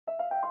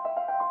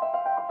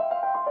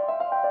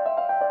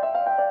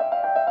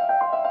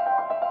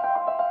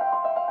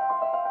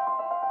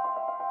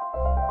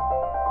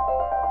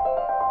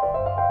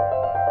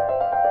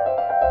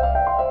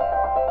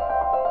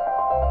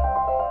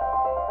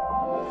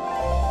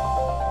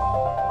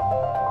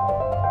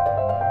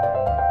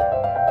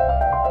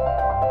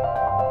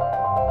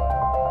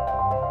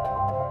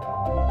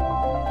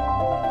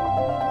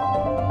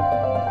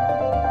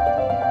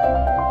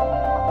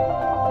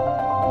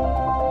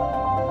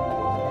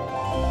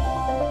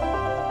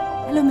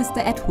Hello, Mr.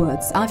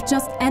 Edwards. I've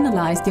just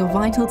analyzed your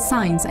vital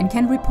signs and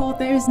can report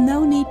there is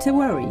no need to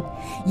worry.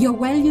 Your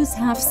values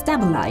have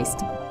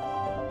stabilized.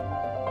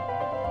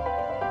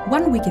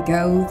 1 week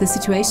ago, the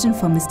situation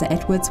for Mr.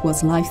 Edwards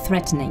was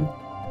life-threatening.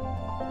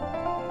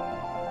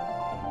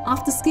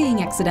 After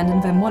skiing accident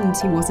in Vermont,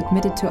 he was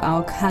admitted to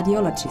our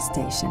cardiology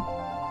station.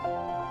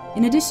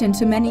 In addition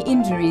to many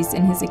injuries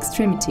in his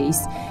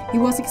extremities, he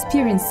was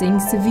experiencing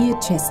severe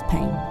chest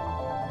pain.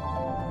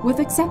 With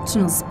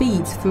exceptional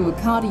speed through a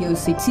cardio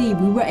CT,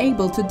 we were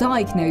able to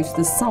diagnose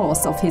the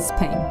source of his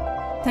pain.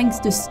 Thanks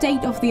to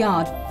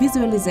state-of-the-art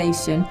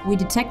visualization, we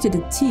detected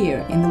a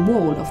tear in the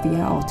wall of the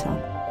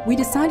aorta. We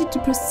decided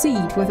to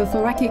proceed with a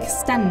thoracic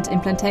stent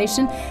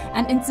implantation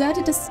and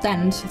inserted a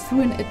stent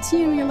through an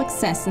arterial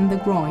access in the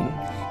groin,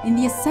 in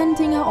the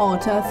ascending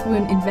aorta through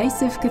an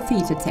invasive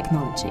catheter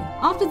technology.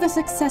 After the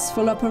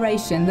successful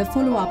operation, the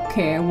follow-up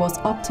care was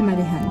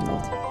optimally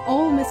handled.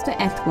 All Mr.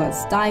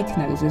 Edwards'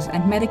 diagnosis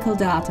and medical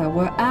data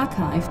were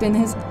archived in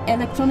his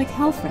electronic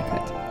health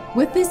record.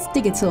 With this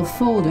digital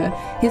folder,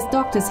 his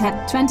doctors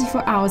had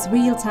 24 hours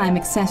real-time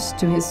access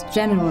to his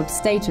general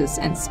status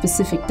and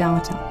specific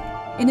data.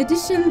 In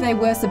addition, they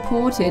were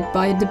supported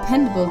by a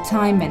dependable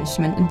time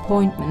management and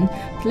appointment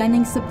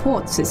planning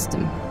support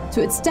system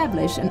to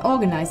establish and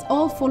organize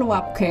all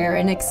follow-up care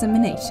and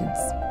examinations.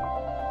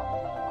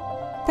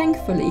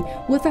 Thankfully,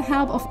 with the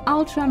help of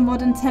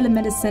ultra-modern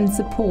telemedicine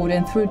support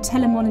and through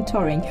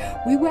telemonitoring,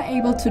 we were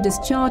able to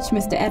discharge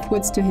Mr.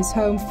 Edwards to his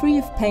home free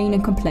of pain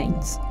and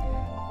complaints,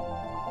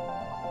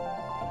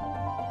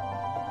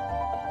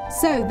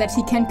 so that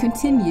he can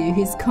continue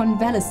his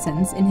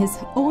convalescence in his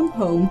own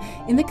home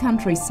in the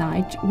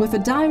countryside with the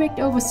direct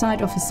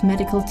oversight of his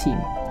medical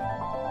team.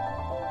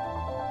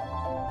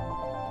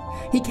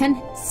 He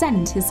can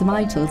send his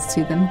vitals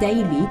to them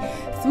daily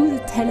through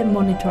the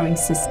telemonitoring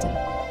system.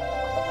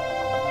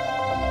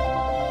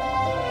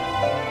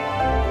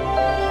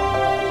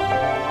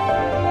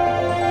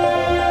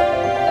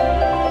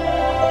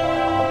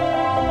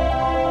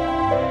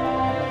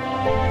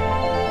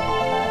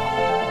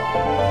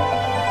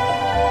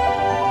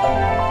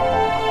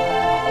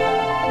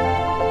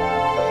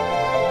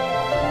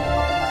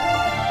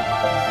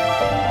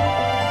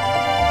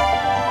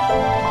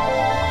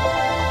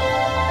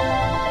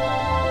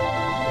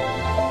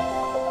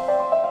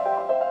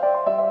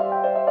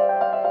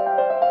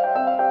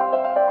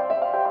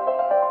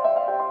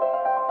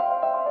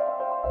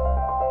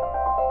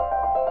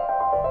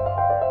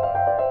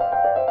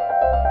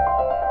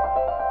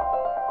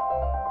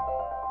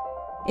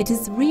 It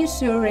is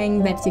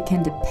reassuring that you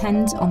can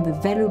depend on the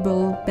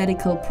valuable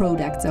medical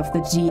products of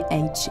the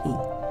GHE.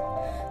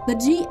 The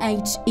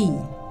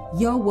GHE,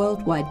 your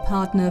worldwide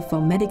partner for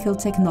medical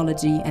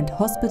technology and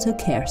hospital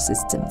care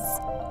systems.